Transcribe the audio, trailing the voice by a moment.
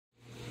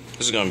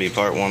This is going to be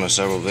part one of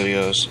several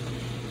videos.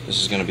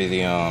 This is going to be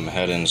the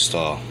head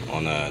install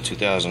on the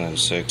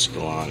 2006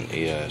 Galant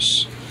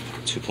ES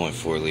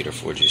 2.4 liter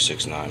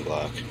 4G69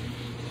 block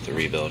with the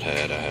rebuild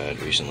head I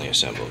had recently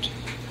assembled.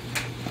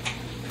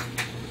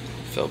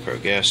 Velcro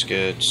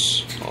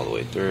gaskets all the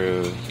way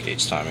through,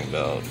 Gates timing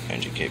belt,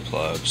 engine K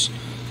plugs,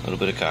 a little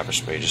bit of copper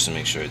spray just to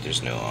make sure that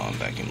there's no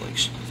vacuum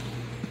leaks.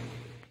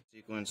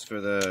 Sequence for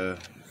the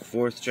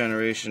 4th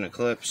generation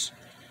Eclipse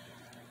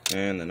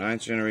and the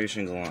 9th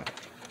generation Galant.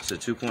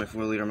 It's a 2.4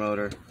 liter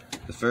motor.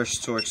 The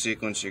first torque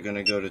sequence you're going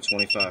to go to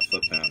 25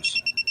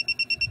 foot-pounds.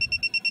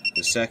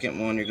 The second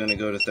one you're going to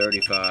go to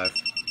 35,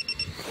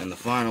 and the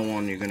final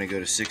one you're going to go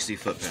to 60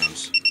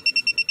 foot-pounds.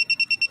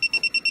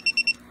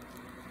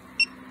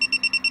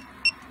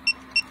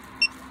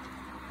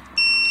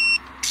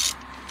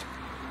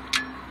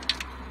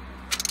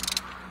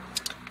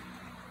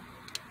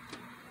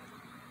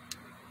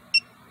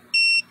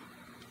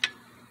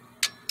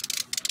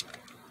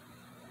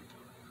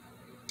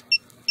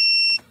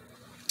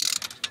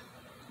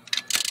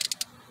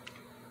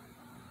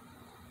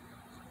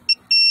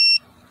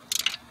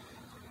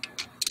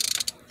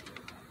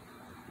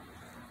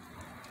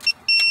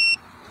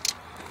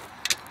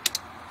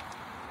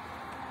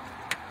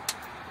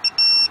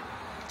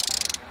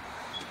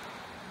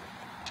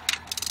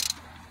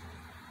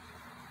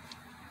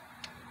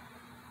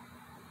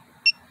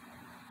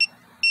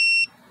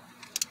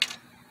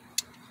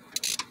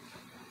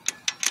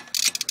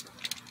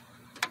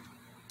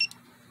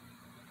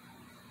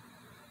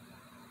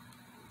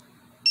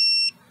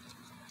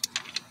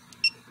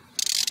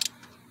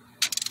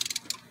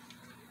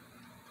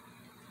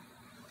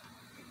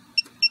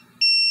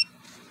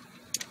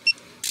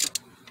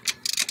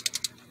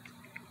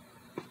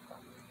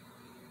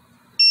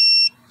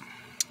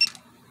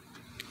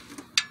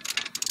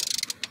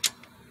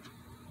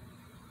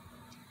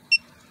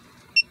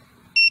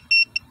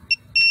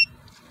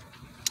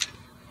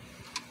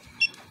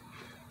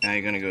 Now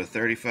you're going to go to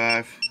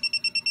 35.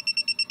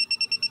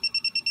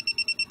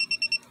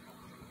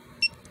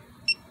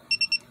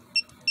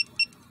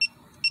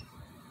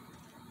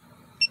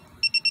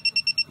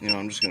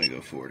 I'm just going to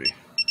go 40.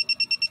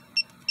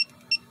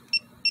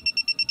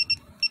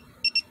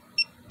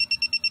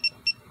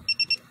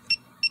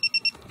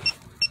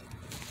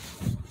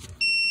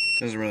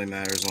 Doesn't really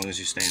matter as long as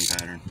you stay in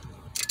pattern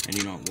and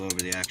you don't go over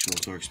the actual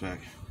torque spec.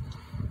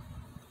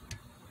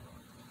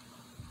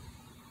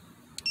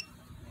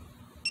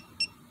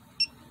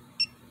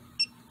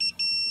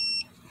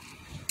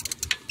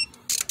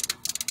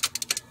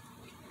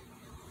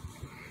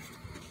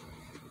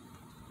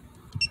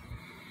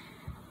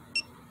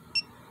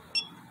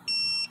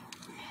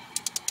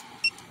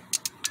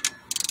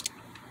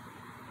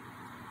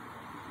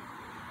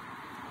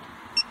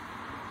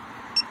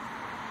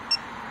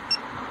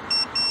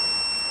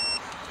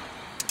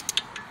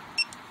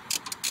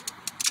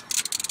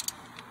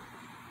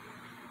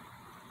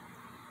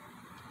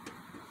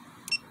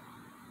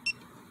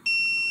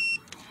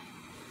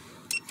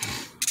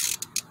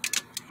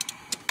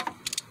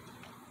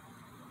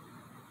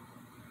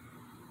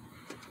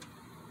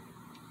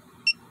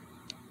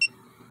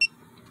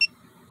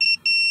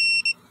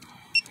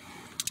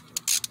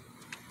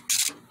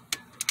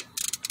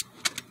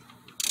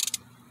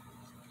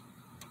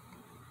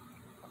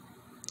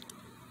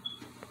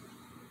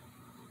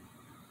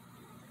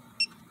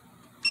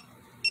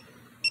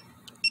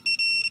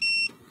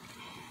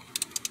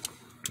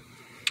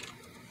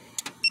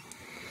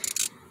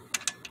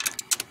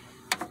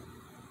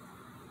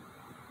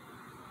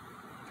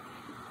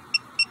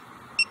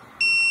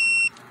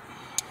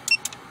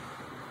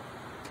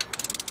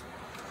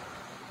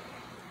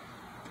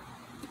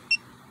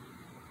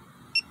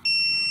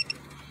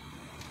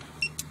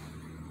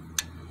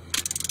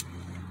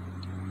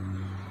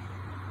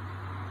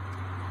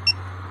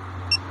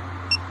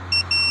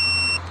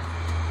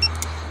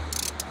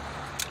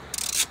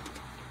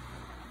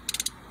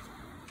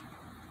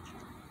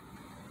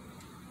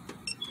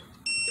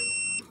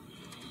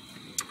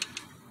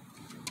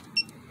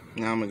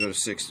 Now I'm going to go to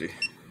 60.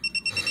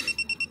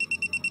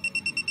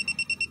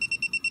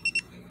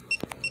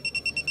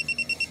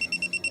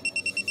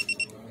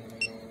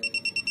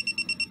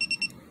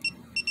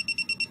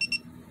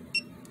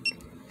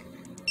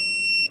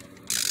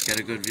 Get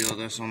a good view of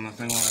this on the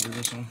thing while I do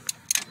this one.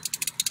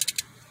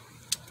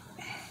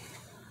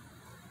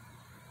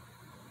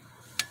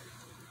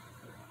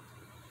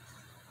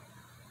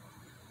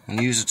 When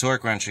you use a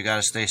torque wrench, you got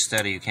to stay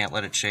steady. You can't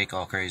let it shake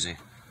all crazy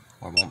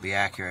or it won't be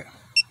accurate.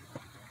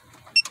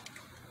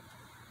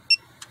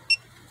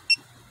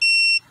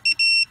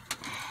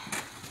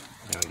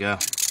 There we go.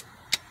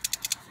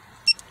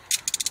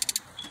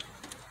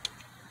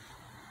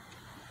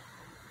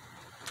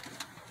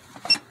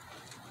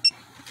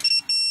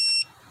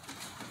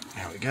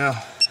 There we go.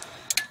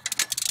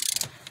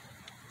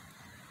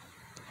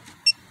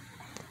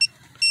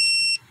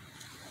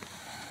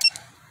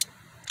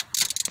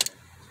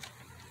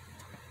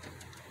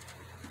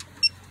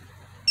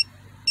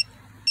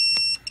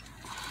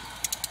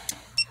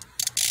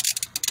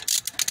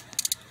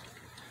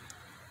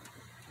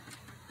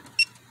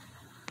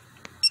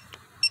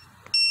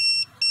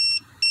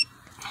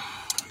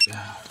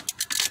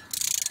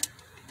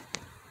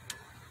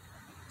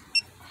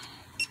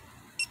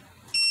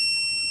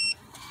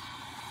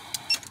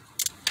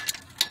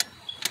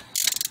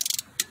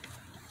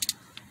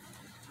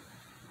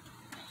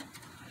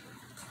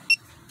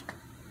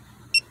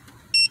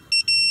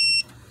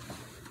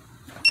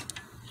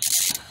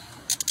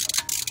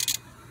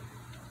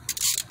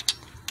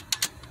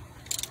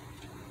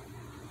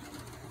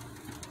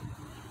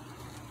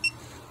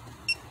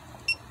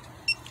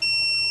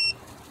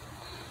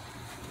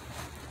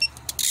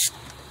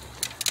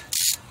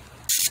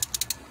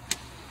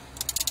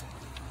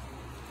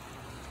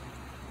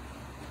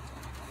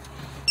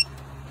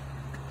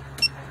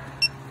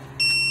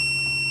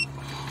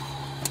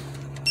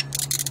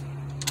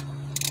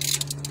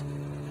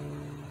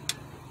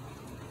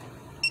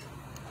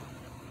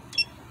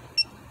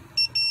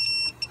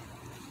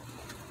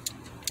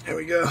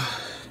 we go.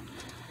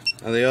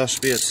 Now they all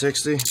should be at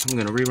 60. I'm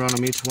going to rerun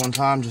them each one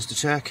time just to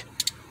check.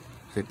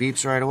 If it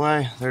beeps right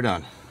away, they're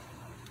done.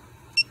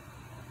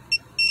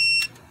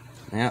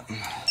 Yep.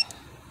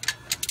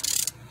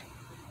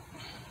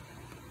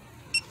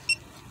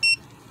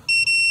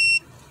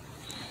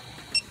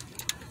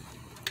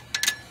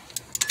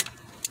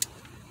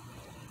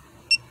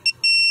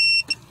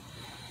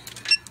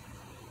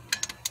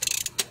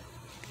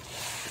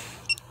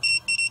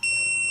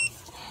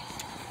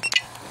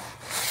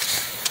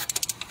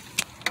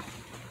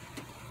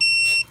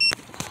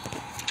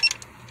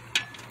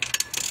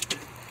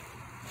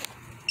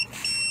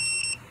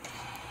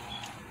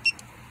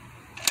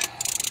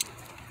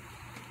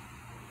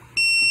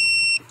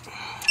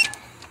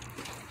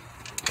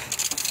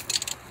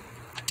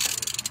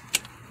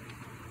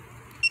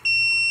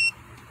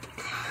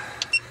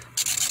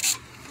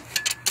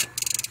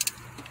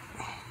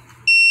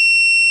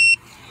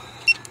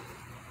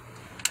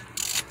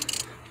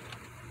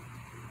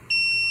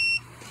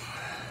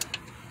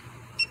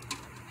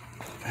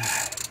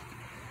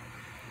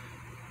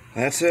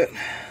 That's it.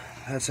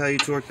 That's how you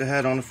torque the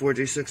head on the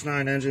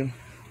 4G69 engine.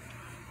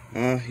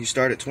 You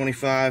start at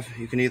 25.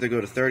 You can either go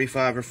to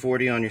 35 or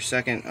 40 on your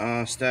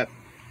second step,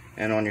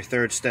 and on your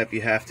third step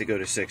you have to go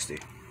to 60.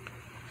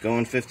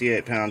 Going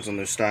 58 pounds on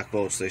those stock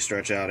bolts, they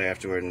stretch out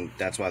afterward, and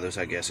that's why those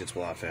head gaskets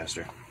will out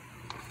faster.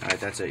 Alright,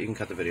 that's it. You can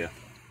cut the video.